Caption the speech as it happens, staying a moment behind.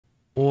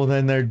Well,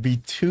 then there'd be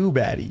 2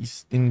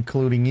 baddies,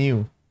 including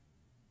you.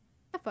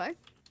 The fuck?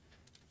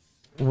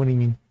 What do you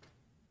mean?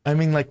 I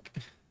mean, like,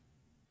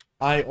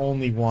 I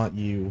only want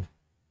you.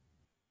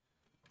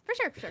 For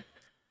sure, for sure.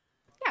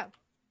 Yeah.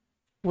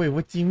 Wait,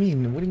 what do you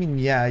mean? What do you mean?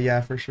 Yeah,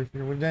 for sure.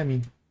 What does that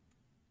mean?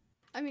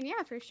 I mean,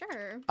 yeah, for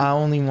sure. I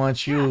only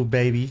want you,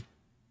 baby.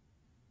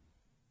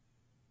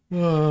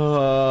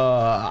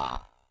 My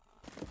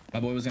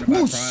boy was gonna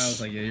buy trials.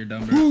 Like, yeah, you're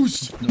dumb, bro. No point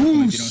if you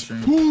don't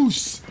stream.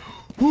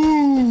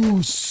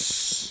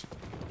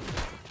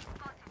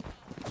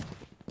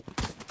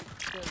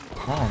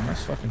 Oh,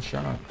 nice fucking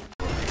shot.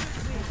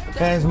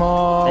 There's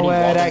more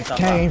where that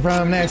came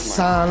from. That's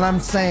all I'm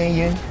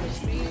saying.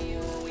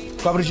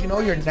 But did you know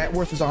your net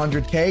worth is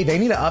 100K? They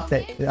need to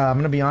update. I'm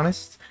gonna be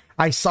honest.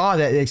 I saw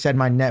that they said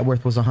my net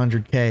worth was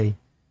 100K,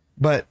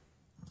 but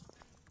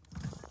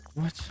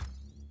what?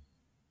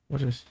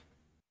 What is?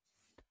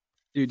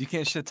 Dude, you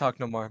can't shit talk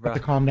no more, bro. I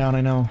have to calm down.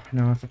 I know. I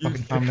have to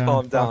fucking calm down.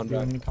 Calm down, bro.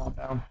 I need to calm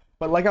down.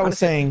 But like I was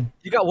saying,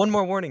 you got one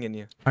more warning in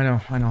you. I know.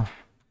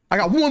 I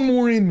got one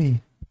more in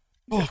me.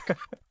 Fuck.